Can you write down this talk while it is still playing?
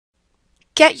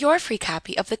Get your free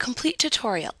copy of the complete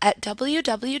tutorial at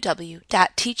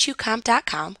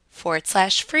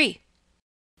www.teachucomp.com/free.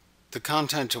 The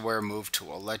ContentAware Move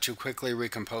tool lets you quickly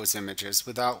recompose images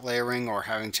without layering or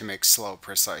having to make slow,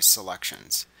 precise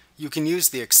selections. You can use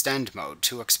the Extend mode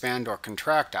to expand or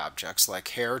contract objects like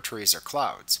hair, trees, or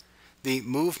clouds. The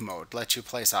Move mode lets you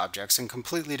place objects in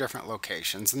completely different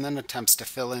locations and then attempts to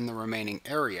fill in the remaining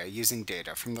area using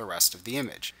data from the rest of the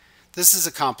image. This is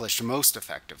accomplished most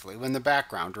effectively when the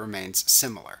background remains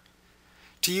similar.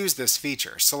 To use this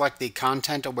feature, select the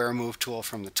ContentAware Move tool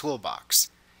from the toolbox.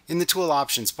 In the Tool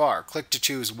Options bar, click to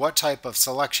choose what type of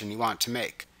selection you want to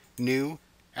make: New,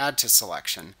 Add to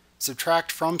Selection, Subtract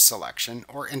from Selection,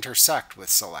 or Intersect with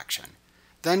Selection.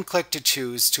 Then click to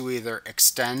choose to either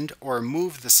extend or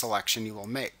move the selection you will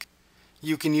make.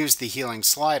 You can use the healing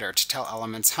slider to tell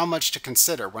elements how much to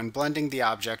consider when blending the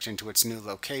object into its new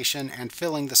location and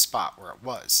filling the spot where it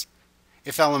was.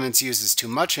 If Elements uses too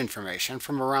much information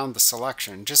from around the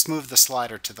selection, just move the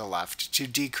slider to the left to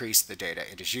decrease the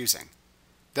data it is using.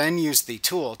 Then use the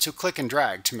tool to click and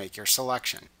drag to make your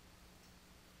selection.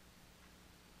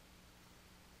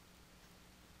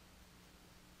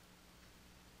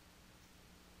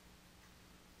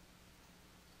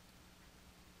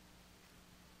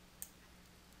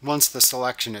 Once the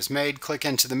selection is made, click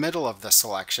into the middle of the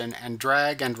selection and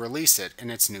drag and release it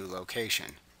in its new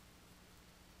location.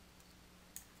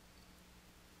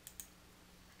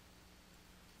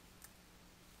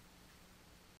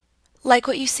 Like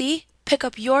what you see? Pick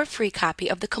up your free copy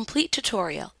of the complete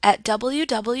tutorial at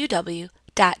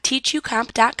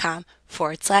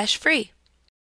www.teachucomp.com/free.